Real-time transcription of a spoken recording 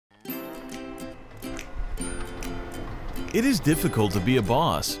It is difficult to be a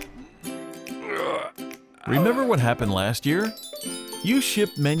boss. Remember what happened last year? You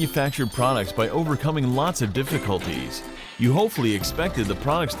shipped manufactured products by overcoming lots of difficulties. You hopefully expected the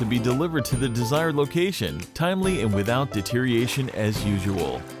products to be delivered to the desired location, timely and without deterioration as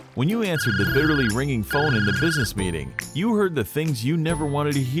usual. When you answered the bitterly ringing phone in the business meeting, you heard the things you never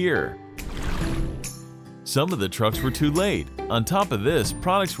wanted to hear. Some of the trucks were too late. On top of this,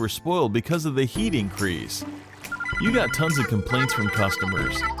 products were spoiled because of the heat increase. You got tons of complaints from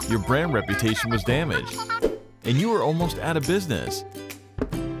customers. Your brand reputation was damaged. And you were almost out of business.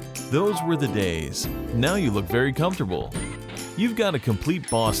 Those were the days. Now you look very comfortable. You've got a complete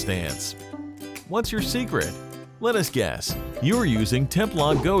boss stance. What's your secret? Let us guess. You're using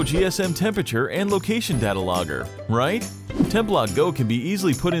TemplogGO GSM temperature and location data logger, right? TemplogGO can be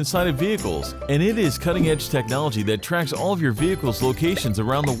easily put inside of vehicles, and it is cutting-edge technology that tracks all of your vehicle's locations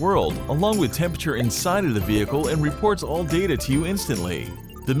around the world, along with temperature inside of the vehicle, and reports all data to you instantly.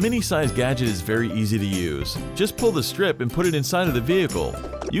 The mini-sized gadget is very easy to use. Just pull the strip and put it inside of the vehicle.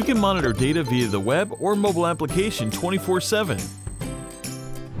 You can monitor data via the web or mobile application 24/7.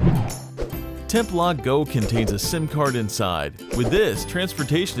 TemplogGO contains a SIM card inside. With this,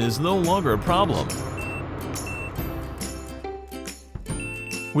 transportation is no longer a problem.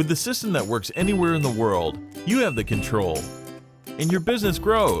 With the system that works anywhere in the world, you have the control, and your business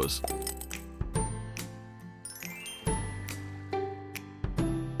grows.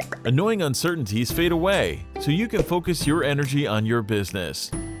 Annoying uncertainties fade away, so you can focus your energy on your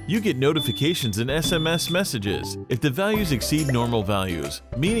business. You get notifications and SMS messages if the values exceed normal values,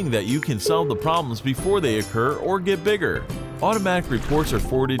 meaning that you can solve the problems before they occur or get bigger. Automatic reports are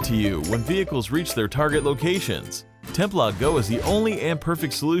forwarded to you when vehicles reach their target locations. TemplogGO is the only and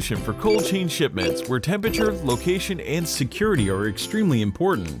perfect solution for cold chain shipments where temperature, location, and security are extremely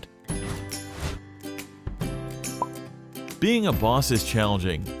important. Being a boss is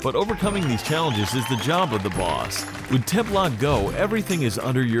challenging, but overcoming these challenges is the job of the boss. With TemplogGO, everything is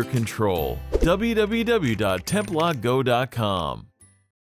under your control. www.TemplogGO.com